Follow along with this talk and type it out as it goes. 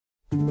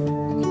My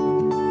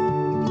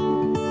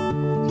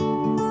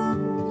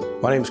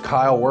name is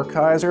Kyle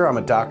Werkheiser. I'm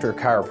a doctor of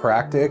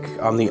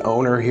chiropractic. I'm the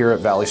owner here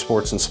at Valley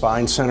Sports and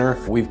Spine Center.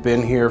 We've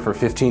been here for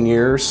 15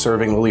 years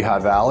serving the Lehigh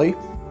Valley.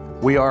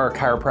 We are a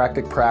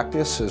chiropractic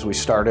practice as we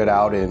started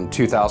out in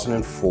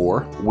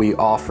 2004. We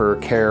offer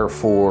care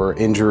for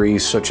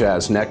injuries such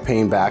as neck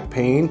pain, back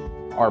pain.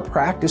 Our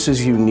practice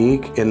is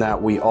unique in that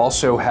we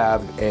also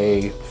have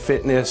a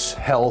fitness,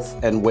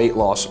 health, and weight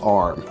loss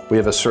arm. We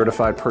have a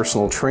certified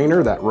personal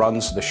trainer that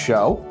runs the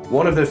show.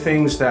 One of the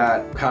things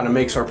that kind of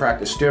makes our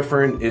practice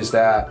different is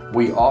that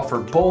we offer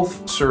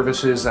both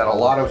services that a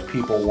lot of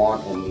people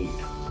want and need.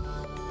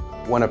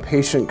 When a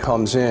patient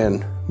comes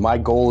in, my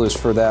goal is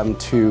for them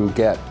to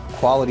get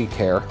quality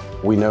care.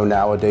 We know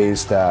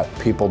nowadays that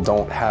people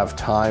don't have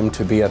time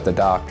to be at the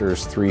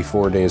doctor's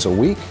 3-4 days a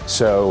week,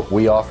 so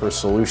we offer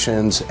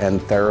solutions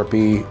and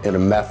therapy in a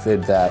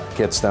method that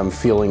gets them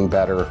feeling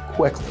better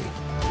quickly.